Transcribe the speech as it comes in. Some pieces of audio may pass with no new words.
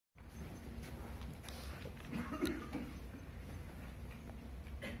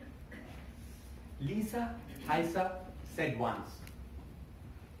Lisa Heise said once,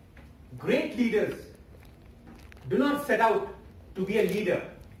 great leaders do not set out to be a leader.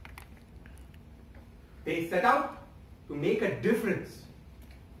 They set out to make a difference.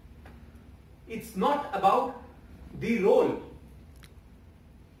 It's not about the role.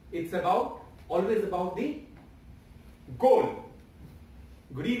 It's always about the goal.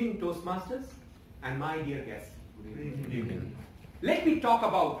 Good evening, Toastmasters, and my dear guests. Good evening. Let me talk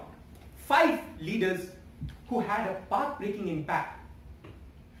about 5 leaders who had a path-breaking impact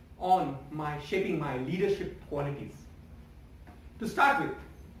on shaping my leadership qualities. To start with,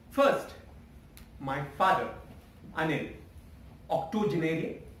 first, my father, Anil,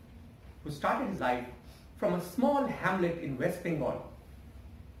 octogenarian, who started his life from a small hamlet in West Bengal.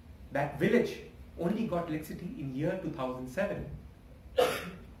 That village only got electricity in year 2007.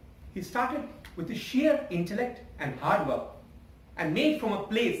 He started with his sheer intellect and hard work and made from a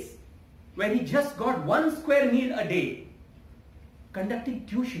place where he just got 1 square meal a day, conducting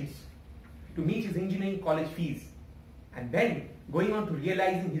tuitions to meet his engineering college fees, and then going on to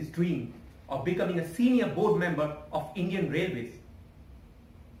realizing his dream of becoming a senior board member of Indian Railways.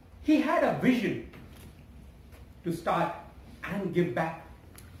 He had a vision to start and give back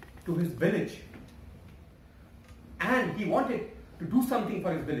to his village. And he wanted to do something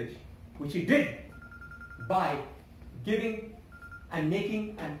for his village, which he did by giving and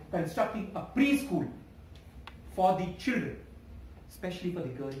making and constructing a preschool for the children, especially for the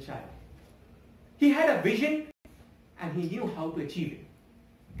girl child. He had a vision and he knew how to achieve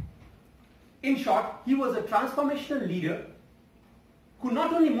it. In short, he was a transformational leader who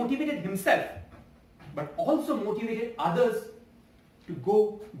not only motivated himself, but also motivated others to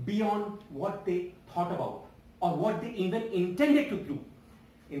go beyond what they thought about or what they even intended to do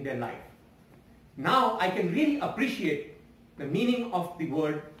in their life. Now I can really appreciate the meaning of the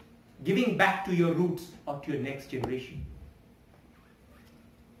word giving back to your roots or to your next generation.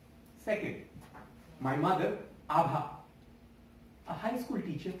 Second, my mother, Abha, a high school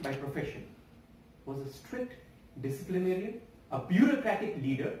teacher by profession, was a strict disciplinarian, a bureaucratic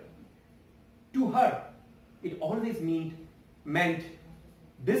leader. To her, it always meant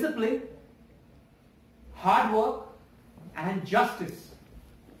discipline, hard work, and justice.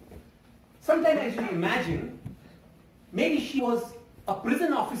 Sometimes I should imagine maybe she was a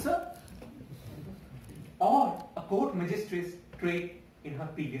prison officer or a court magistrate in her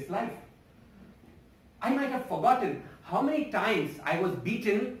previous life. I might have forgotten how many times I was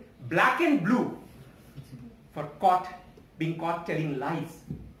beaten black and blue for being caught telling lies.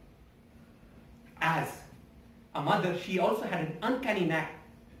 As a mother, she also had an uncanny knack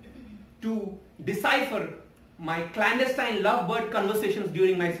to decipher my clandestine lovebird conversations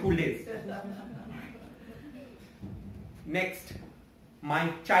during my school days. Next,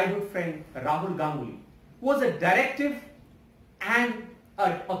 my childhood friend Rahul Ganguly was a directive and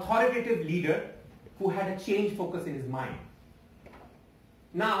an authoritative leader who had a change focus in his mind.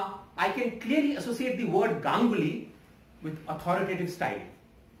 Now, I can clearly associate the word Ganguly with authoritative style.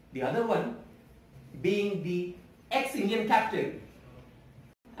 The other one being the ex-Indian captain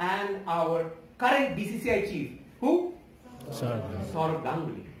and our current BCCI chief, who? Saurav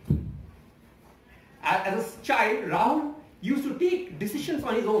Ganguly. As a child, Rahul used to take decisions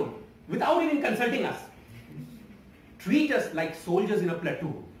on his own without even consulting us, treat us like soldiers in a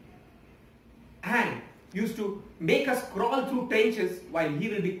platoon, and used to make us crawl through trenches while he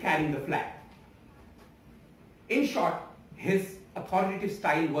will be carrying the flag. In short, his authoritative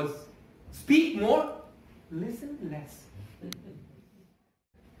style was speak more, listen less.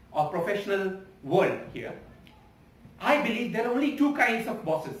 Our professional world here, I believe there are only 2 kinds of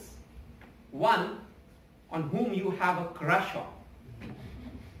bosses. One on whom you have a crush on.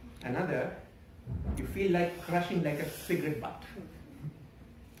 Another, you feel like crushing like a cigarette butt.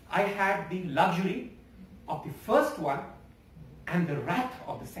 I had the luxury of the first one and the wrath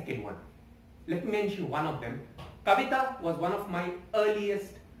of the second one. Let me mention one of them. Kavita was one of my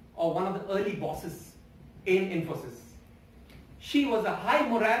earliest or one of the early bosses in Infosys. She was a high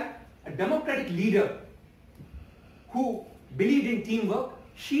morale, a democratic leader who believed in teamwork,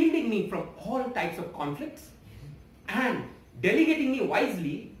 shielding me from all types of conflicts and delegating me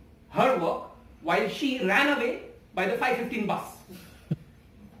wisely her work while she ran away by the 5:15 bus.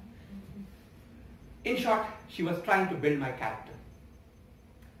 In short, she was trying to build my character.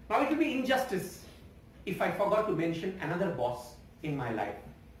 Now it will be injustice if I forgot to mention another boss in my life.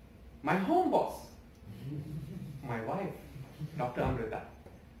 My home boss, my wife, Dr. Amrita.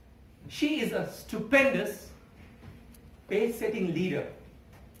 She is a stupendous pace-setting leader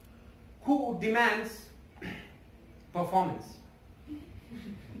who demands performance,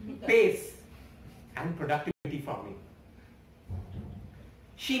 pace, and productivity from me.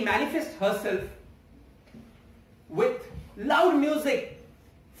 She manifests herself with loud music,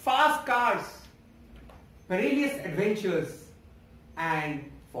 fast cars, perilous adventures, and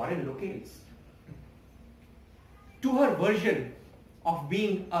foreign locales. To her version of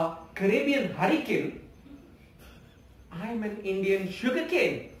being a Caribbean hurricane, I am an Indian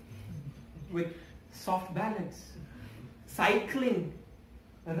sugarcane with soft ballads, cycling,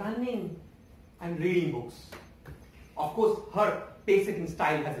 running, and reading books. Of course, her pace-setting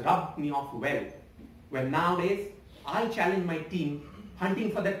style has rubbed me off well. Well, nowadays, I challenge my team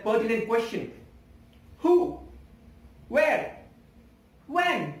hunting for that pertinent question. Who? Where?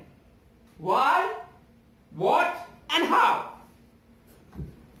 When? Why? What? And how?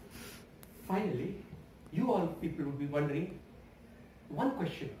 Finally, you all people will be wondering one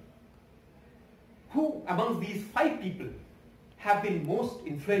question. Who amongst these 5 people have been most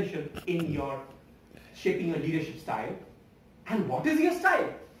influential in your shaping your leadership style? And what is your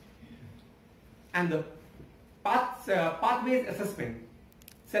style? And the pathways assessment,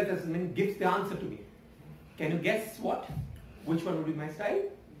 self-assessment, gives the answer to me. Can you guess what? Which one would be my style?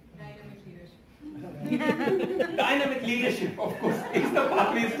 Dynamic leadership. Dynamic leadership, of course, is the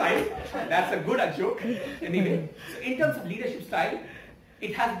pathway style. That's a good joke. Anyway, so in terms of leadership style,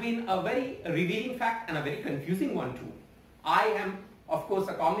 it has been a very revealing fact and a very confusing one too. I am, of course,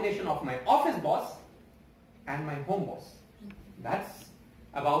 a combination of my office boss and my home boss. That's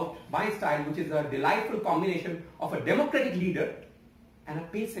about my style, which is a delightful combination of a democratic leader and a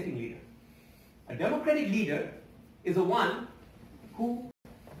pace-setting leader. A democratic leader is the one who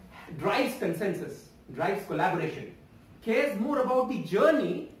drives consensus, drives collaboration, cares more about the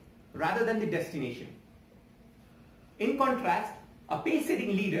journey rather than the destination. In contrast, a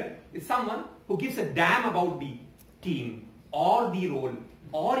pace-setting leader is someone who gives a damn about the team or the role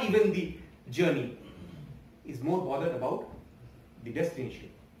or even the journey, is more bothered about the destination.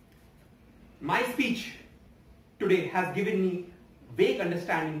 My speech today has given me vague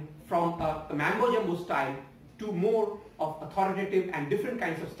understanding from a mambo jumbo style to more of authoritative and different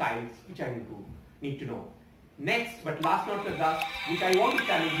kinds of styles which I need to know. Next, but last not the last, which I want to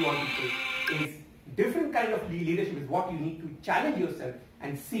challenge you all people is different kind of leadership is what you need to challenge yourself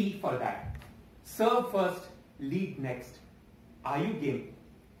and see for that. Serve first, lead next. Are you game?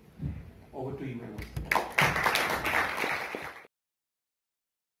 Over to you, Amos.